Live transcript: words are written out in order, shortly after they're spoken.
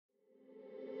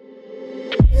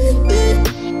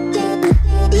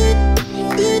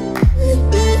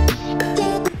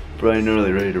bright and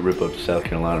early, ready to rip up to South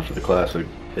Carolina for the Classic.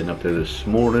 Heading up there this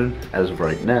morning. As of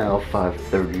right now,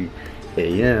 5:30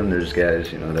 a.m. There's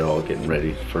guys, you know, they're all getting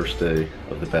ready. First day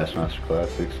of the Bassmaster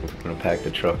Classic. So we're gonna pack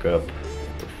the truck up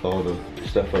with all the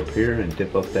stuff up here and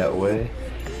dip up that way.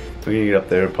 We're gonna get up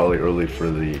there probably early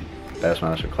for the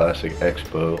Bassmaster Classic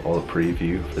Expo, all the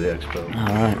preview for the Expo.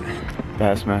 Alright,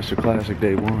 Bassmaster Classic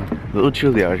day one. A little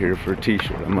chilly out here for a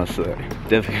t-shirt, I must say.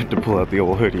 Definitely have to pull out the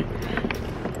old hoodie.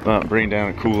 But bring down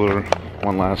a cooler,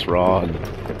 one last rod,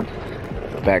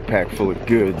 a backpack full of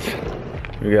goods.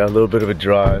 We got a little bit of a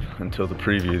drive until the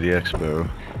preview of the Expo.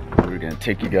 We're gonna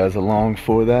take you guys along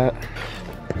for that.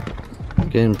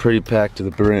 Getting pretty packed to the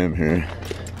brim here.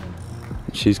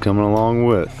 She's coming along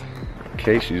with.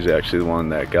 Casey's actually the one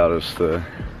that got us the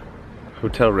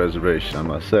hotel reservation, I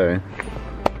must say.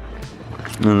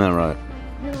 Isn't that right?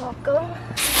 You're welcome.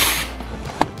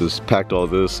 Just packed all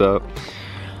this up.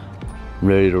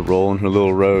 Ready to roll in her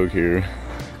little Rogue here.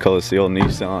 Call this the old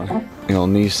Nissan. The old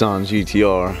Nissan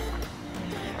GTR.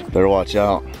 Better watch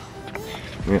out.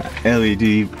 We got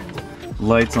LED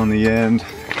lights on the end.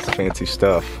 It's fancy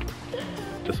stuff.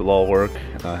 This will all work.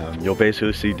 You'll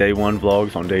basically see day one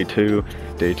vlogs on day two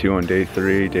on day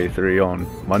three on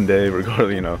Monday,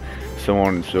 regardless, you know, so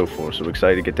on and so forth. So we're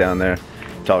excited to get down there,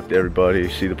 talk to everybody,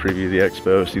 see the preview of the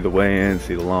Expo, see the weigh-in,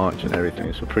 see the launch and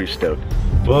everything. So we're pretty stoked.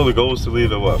 Well, the goal is to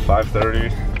leave at what,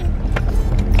 5:30?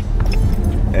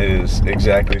 It is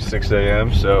exactly 6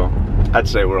 a.m. so I'd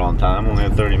say we're on time. Only a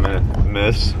 30-minute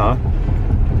miss, huh?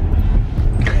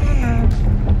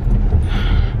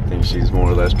 I think she's more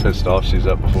or less pissed off she's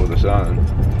up before the sun.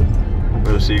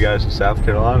 We'll see you guys in South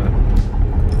Carolina.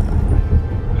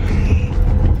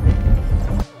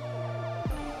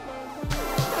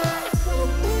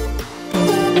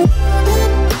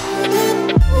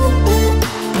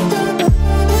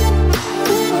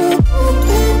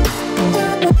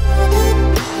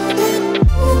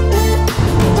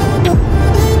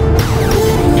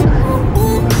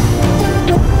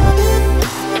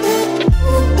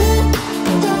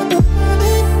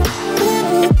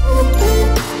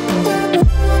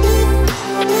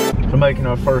 Making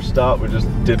our first stop, we just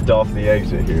dipped off the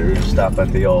exit here. Stop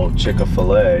at the old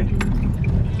Chick-fil-A,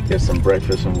 get some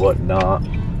breakfast and whatnot.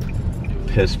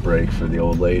 Piss break for the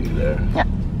old lady there. Yeah.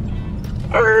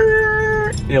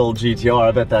 The old GTR,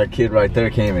 I bet that kid right there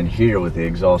came in here with the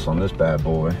exhaust on this bad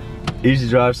boy. Easy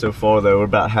drive so far though, we're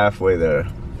about halfway there.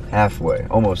 Halfway,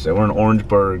 almost there. We're in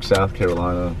Orangeburg, South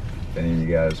Carolina, if any of you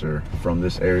guys are from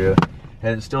this area.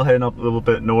 Still heading up a little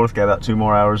bit north, got about 2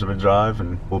 more hours of a drive,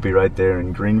 and we'll be right there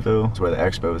in Greenville. It's where the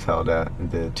Expo is held at.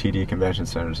 The TD Convention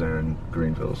Center's there in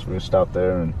Greenville. So we're gonna stop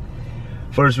there, and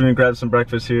first we're gonna grab some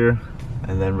breakfast here,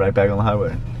 and then right back on the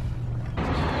highway. You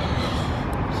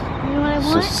know what I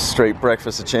want? It's just straight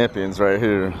breakfast of champions right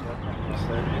here.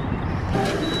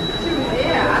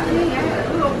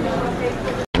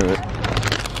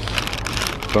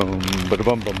 Boom, bada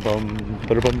bum bum bum,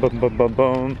 bada bum bum bum bum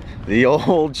bum. The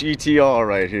old GTR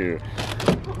right here.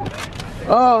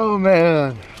 Oh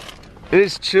man, it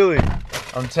is chilly.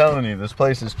 I'm telling you, this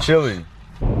place is chilly.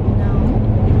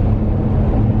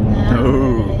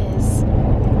 Ooh,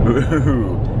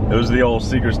 those are the old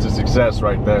secrets to success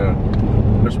right there.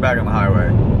 We're back on the highway,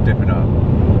 dipping up,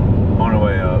 on our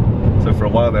way up. So for a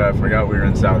while there, I forgot we were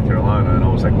in South Carolina, and I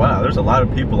was like, wow, there's a lot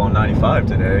of people on 95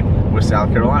 today with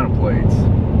South Carolina plates.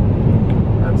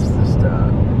 That's just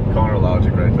corner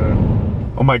logic right there.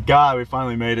 Oh my God, we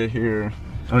finally made it here.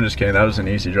 I'm just kidding, that was an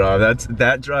easy drive.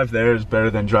 That drive there is better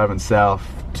than driving south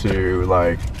to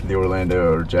like the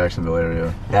Orlando or Jacksonville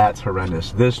area. That's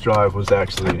horrendous. This drive was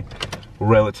actually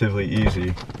relatively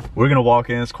easy. We're gonna walk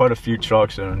in, it's quite a few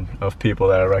trucks and of people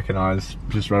that I recognize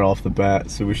just right off the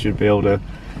bat, so we should be able to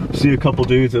see a couple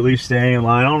dudes at least staying in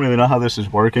line. I don't really know how this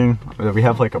is working. We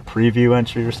have like a preview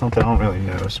entry or something, I don't really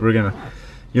know. So we're gonna,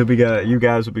 you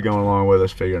guys will be going along with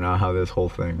us figuring out how this whole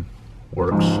thing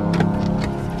works.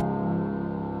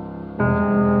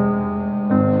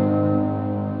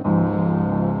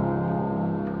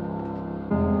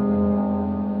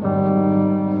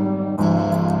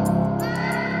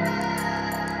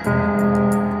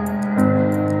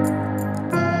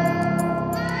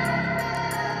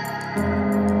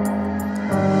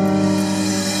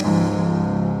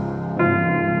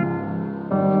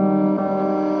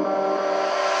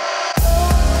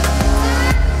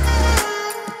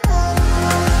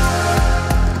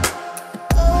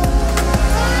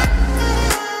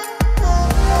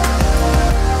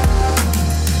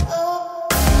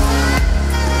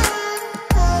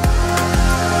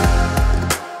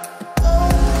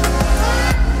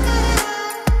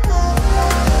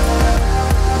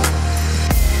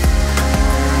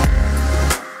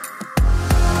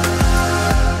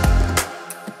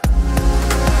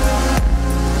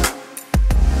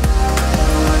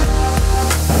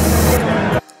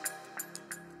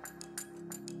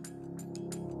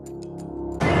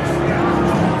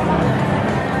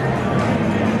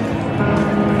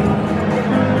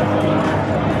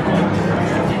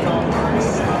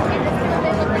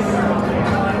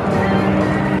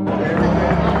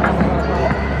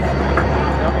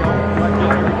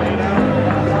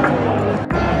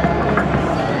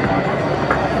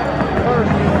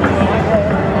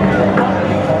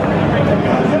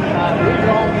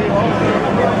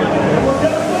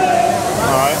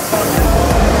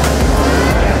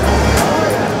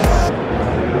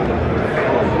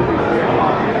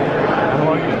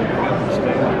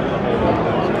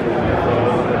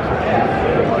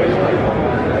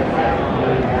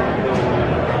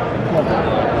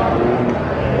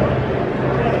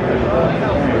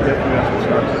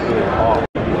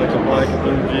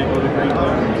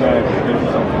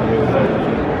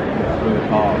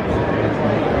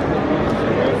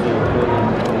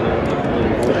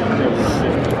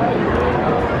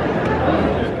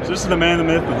 the man, the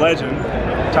myth, the legend,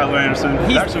 Tyler Anderson.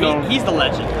 He's the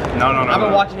legend. No. I've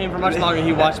been watching him for much longer than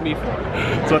he watched me for.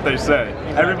 That's what they say.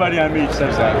 Everybody I meet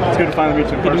says that. It's good to finally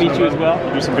meet you in person. Good to meet you as well.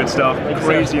 You do some good stuff.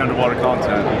 Crazy underwater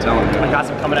content, I'm telling you. I got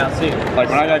some coming out soon. Like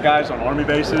when I got guys on army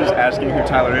bases asking who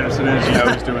Tyler Anderson is, you know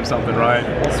he's doing something right.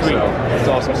 Sweet. So, it's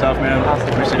awesome stuff, man.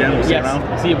 Thanks again. We'll see you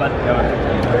around. See you, bud.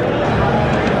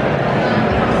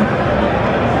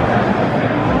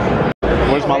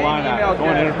 Where's my line at? Go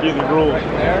and interview the rules. Right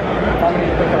there. How many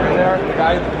pick up in there? The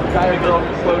guy or girl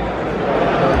just float.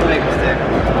 Make a mistake.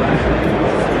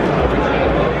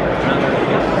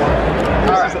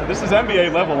 This is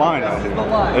NBA level line out here.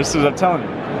 This is, I'm telling you.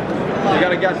 You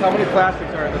gotta guess how many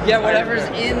plastics are in the whatever's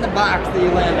in the box that you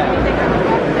land on.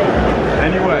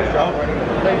 Anyway,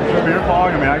 beer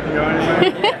pong, I mean, I can go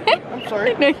anywhere. I'm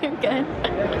sorry. No, you're good.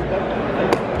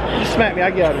 You smacked me,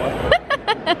 I got one.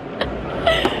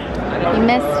 You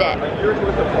missed it.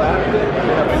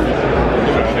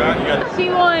 She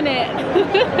won it.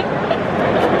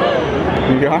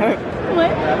 You got it?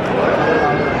 What?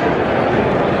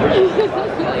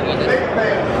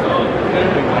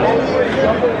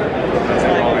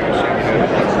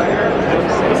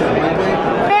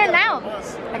 Fair announce.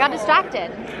 I got distracted.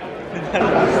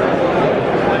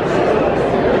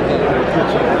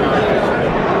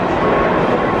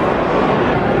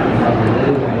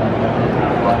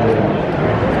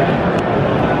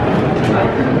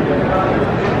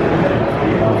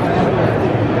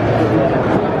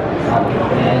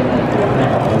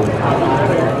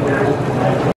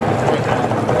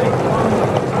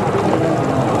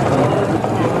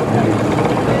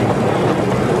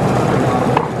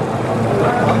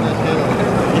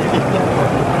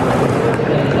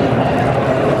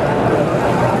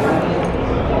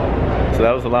 So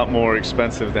that was a lot more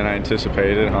expensive than I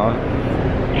anticipated, huh?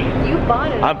 You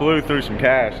bought it. I blew through some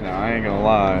cash now, I ain't gonna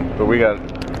lie. But we got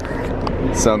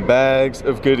some bags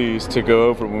of goodies to go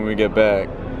over when we get back.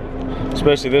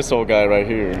 Especially this old guy right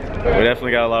here. We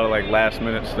definitely got a lot of like last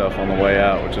minute stuff on the way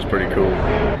out, which is pretty cool.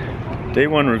 Day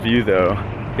one review though,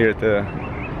 here at the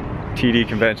TD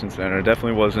Convention Center,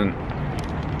 definitely wasn't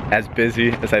as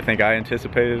busy as I think I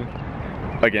anticipated.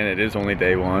 Again, it is only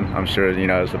day one. I'm sure, you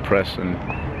know, as the press and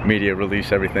media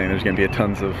release everything, there's gonna be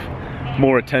tons of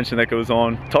more attention that goes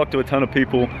on. Talked to a ton of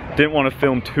people. Didn't want to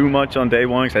film too much on day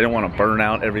one because I didn't want to burn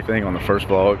out everything on the first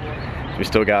vlog. So we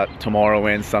still got tomorrow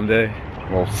and Sunday,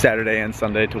 well, Saturday and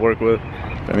Sunday to work with.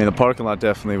 I mean, the parking lot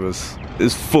definitely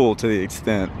is full to the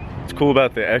extent. What's cool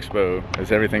about the Expo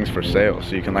is everything's for sale,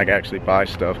 so you can like actually buy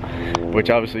stuff, which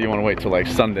obviously you want to wait till like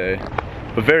Sunday.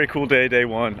 But very cool day, day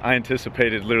one. I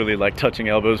anticipated literally like touching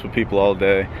elbows with people all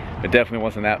day. It definitely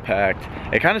wasn't that packed.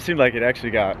 It kind of seemed like it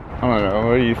actually got, I don't know,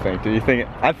 what do you think? Do you think,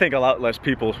 I think a lot less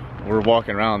people were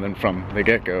walking around than from the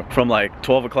get-go. From like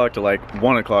 12 o'clock to like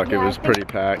 1 o'clock, yeah, it was pretty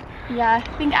packed. Yeah,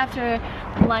 I think after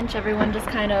lunch, everyone just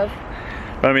kind of...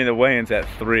 But I mean, the weigh-in's at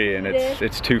 3 and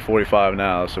it's 2:45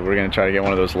 now, so we're gonna try to get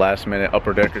one of those last-minute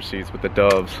upper decker seats with the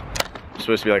Doves. It's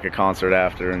supposed to be like a concert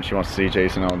after, and she wants to see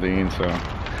Jason Aldean, so.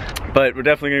 But we're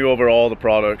definitely gonna go over all the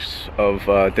products of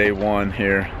day one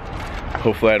here.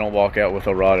 Hopefully I don't walk out with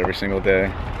a rod every single day.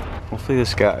 Hopefully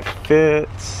this guy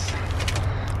fits.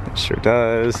 It sure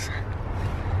does.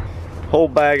 Whole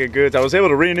bag of goods. I was able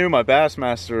to renew my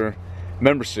Bassmaster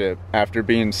membership after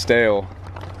being stale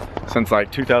since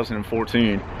like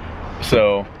 2014.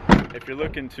 So if you're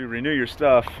looking to renew your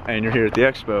stuff and you're here at the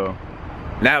Expo,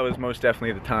 now is most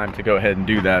definitely the time to go ahead and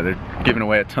do that. They're giving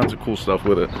away tons of cool stuff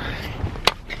with it.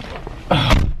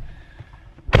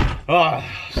 Oh,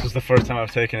 this is the first time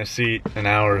I've taken a seat in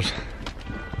hours.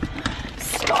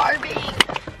 Starving.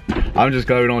 I'm just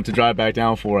glad we don't have to drive back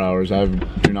down 4 hours. I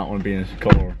do not want to be in a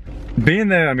car. Being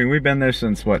there, I mean, we've been there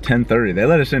since what, 10:30. They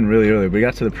let us in really early. We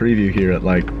got to the preview here at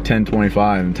like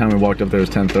 10:25, and the time we walked up there was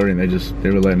 10:30, and they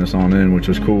were letting us on in, which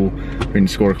was cool. Being a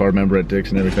scorecard member at Dick's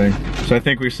and everything. So I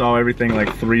think we saw everything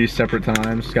like 3 separate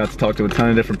times. Got to talk to a ton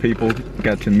of different people.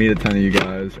 Got to meet a ton of you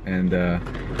guys, and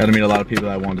got to meet a lot of people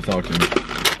that I wanted to talk to.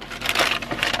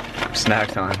 Snack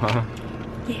time, huh?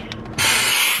 Yeah.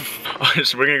 Alright,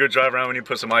 so we're gonna go drive around. We need to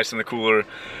put some ice in the cooler,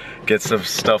 get some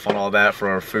stuff on all that for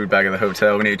our food back at the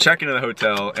hotel. We need to check into the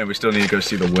hotel, and we still need to go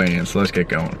see the weigh-in, so let's get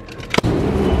going.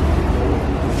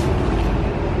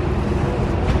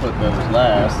 Put those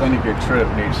last. Any good trip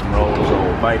needs some rolls of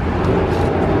old bacon.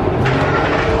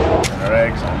 And our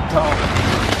eggs on top.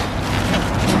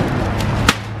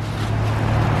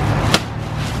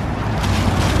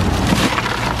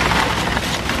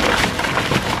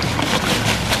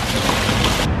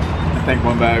 I think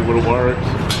one bag would have worked.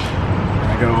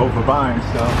 I go over buying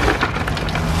stuff.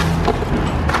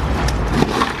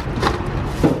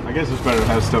 I I guess it's better to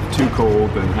have stuff too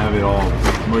cold than have it all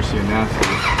mushy and nasty.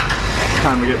 By the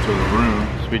time we get to the room,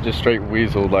 so we just straight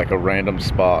weaseled like a random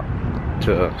spot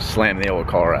to slam the old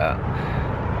car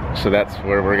at. So that's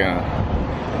where we're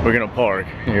gonna park.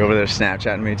 You're over there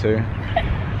Snapchatting me too.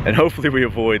 And hopefully we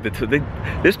avoid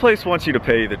this place wants you to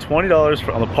pay the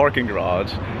 $20 on the parking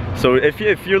garage. So if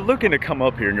you're looking to come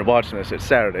up here and you're watching this, it's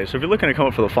Saturday, so if you're looking to come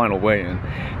up for the final weigh-in,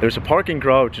 there's a parking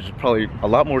garage which is probably a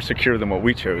lot more secure than what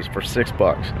we chose for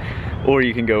 $6. Or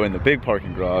you can go in the big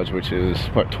parking garage, which is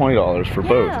what, $20 for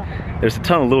both. There's a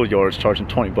ton of little yards charging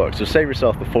 $20. So save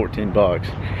yourself the $14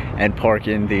 and park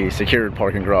in the secured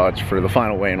parking garage for the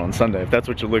final weigh-in on Sunday, if that's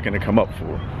what you're looking to come up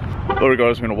for. But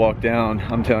regardless, we're gonna walk down.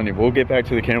 I'm telling you, we'll get back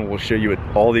to the camera. We'll show you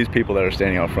all these people that are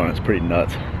standing out front. It's pretty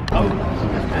nuts.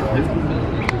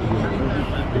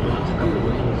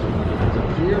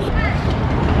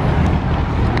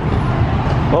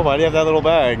 Oh, why do you have that little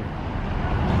bag?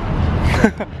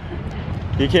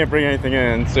 You can't bring anything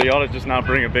in, so you ought to just not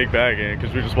bring a big bag in,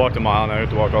 because we just walked a mile and I have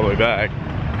to walk all the way back.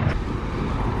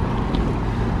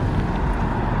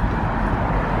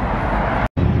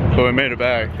 But we made it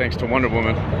back, thanks to Wonder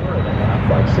Woman.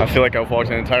 I feel like I've walked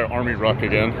an entire army ruck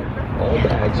again.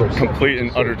 Complete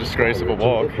and utter disgrace of a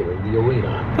walk.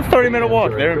 A 30-minute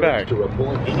walk, there and back.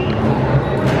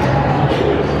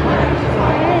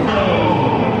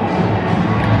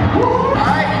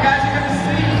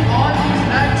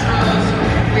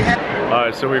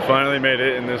 Alright, so we finally made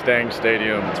it in this dang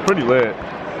stadium. It's pretty lit.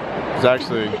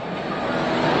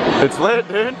 It's lit,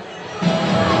 dude.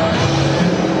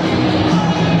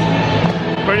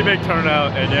 Pretty big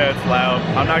turnout, and yeah, it's loud.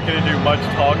 I'm not going to do much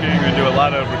talking. I'm going to do a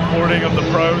lot of recording of the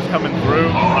pros coming through.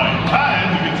 All right,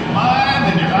 time to get your mind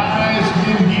and your eyes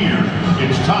in here.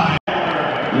 It's time.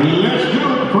 Let's do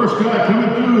it. The first guy coming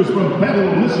through is from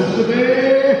Battle, Mississippi.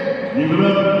 Give it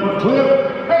up for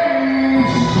Cliff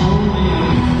Haynes.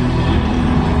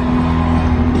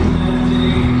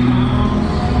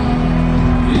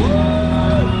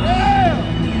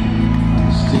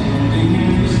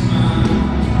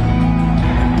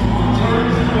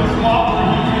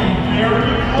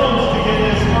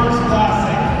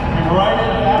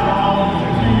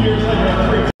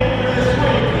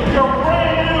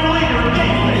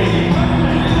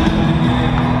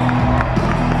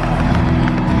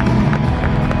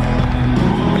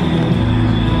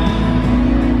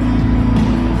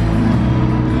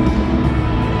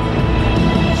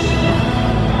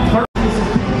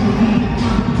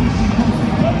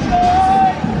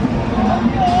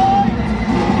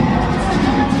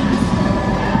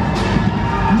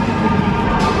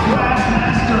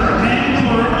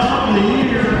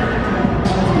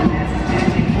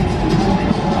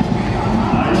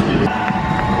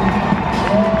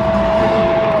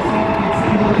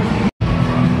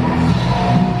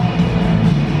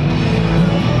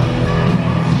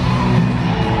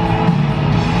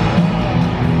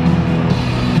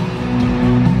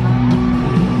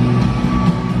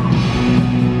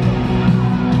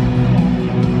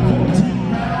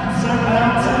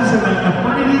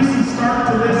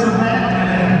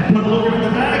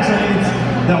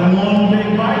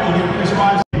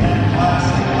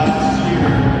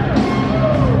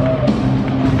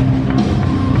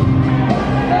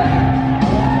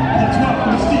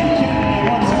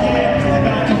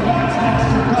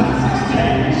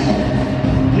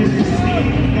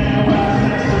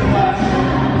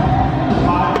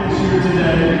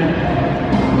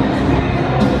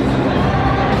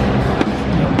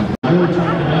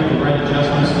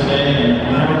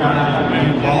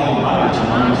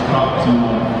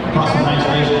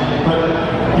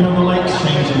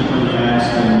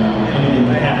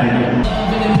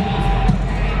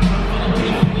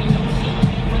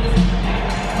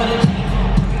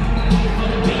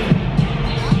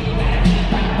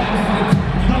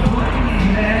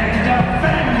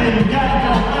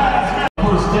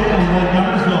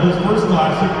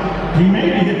 He may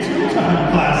be a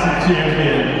two-time classic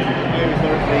champion.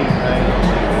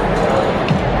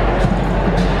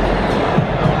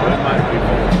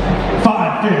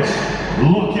 5 fish,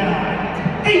 look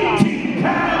out, 18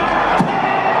 pounds.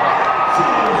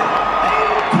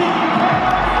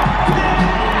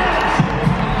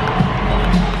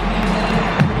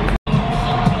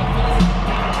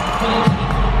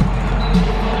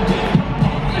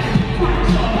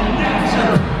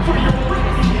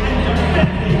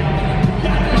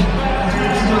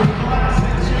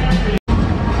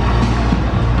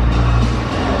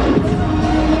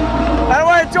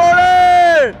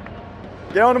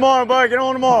 Get on tomorrow, bud. Get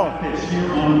on tomorrow. It's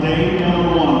here on day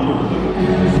number 1.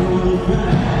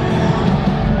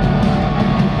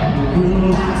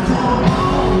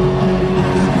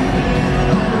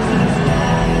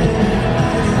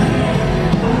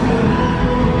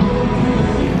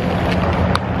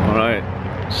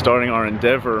 starting our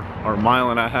endeavor, our 1.5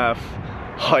 mile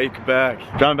hike back.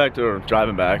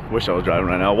 Driving back, wish I was driving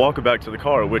right now. Walking back to the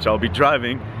car, which I'll be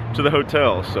driving to the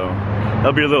hotel. So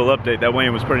that'll be a little update. That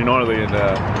weigh-in was pretty gnarly, and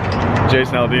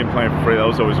Jason Aldean playing for free. That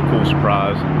was always a cool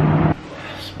surprise.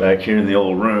 So back here in the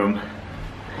old room,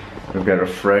 we've got a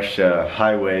fresh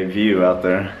highway view out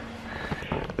there.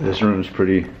 This room's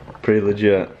pretty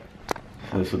legit.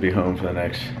 So this will be home for the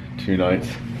next 2 nights.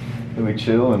 Then we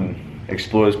chill and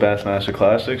explore this Bassmaster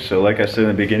Classic. So like I said in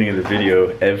the beginning of the video,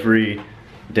 every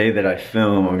day that I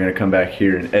film, I'm gonna come back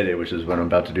here and edit, which is what I'm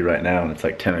about to do right now, and it's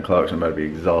like 10 o'clock, so I'm about to be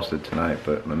exhausted tonight,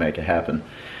 but I'm gonna make it happen.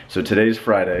 So today's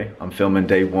Friday, I'm filming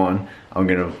day 1. I'm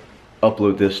gonna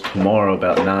upload this tomorrow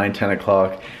about 9-10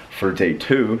 o'clock for day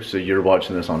 2, so you're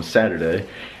watching this on Saturday.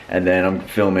 And then I'm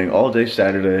filming all day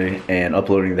Saturday and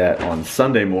uploading that on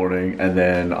Sunday morning, and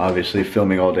then obviously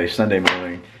filming all day Sunday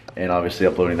morning and obviously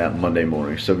uploading that Monday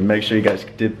morning. So make sure you guys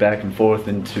dip back and forth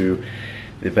into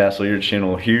the Bass Leader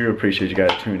channel here. Appreciate you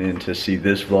guys tuning in to see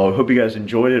this vlog. Hope you guys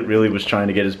enjoyed it. Really was trying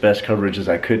to get as best coverage as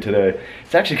I could today.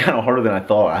 It's actually kind of harder than I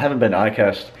thought. I haven't been to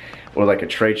ICAST or like a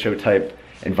trade show type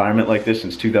environment like this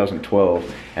since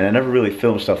 2012, and I never really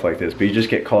filmed stuff like this, but you just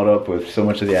get caught up with so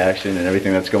much of the action and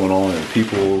everything that's going on and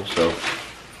people. So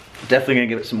definitely gonna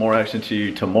give it some more action to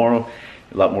you tomorrow.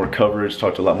 A lot more coverage,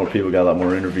 talked to a lot more people, got a lot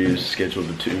more interviews scheduled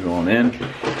to tune on in.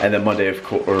 And then Monday, of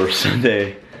course, or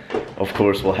Sunday, of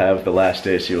course, we'll have the last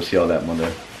day, so you'll see all that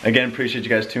Monday. Again, appreciate you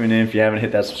guys tuning in. If you haven't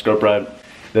hit that subscribe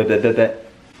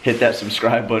hit that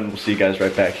subscribe button. We'll see you guys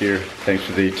right back here. Thanks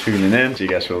for the tuning in. See you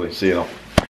guys shortly. See you all.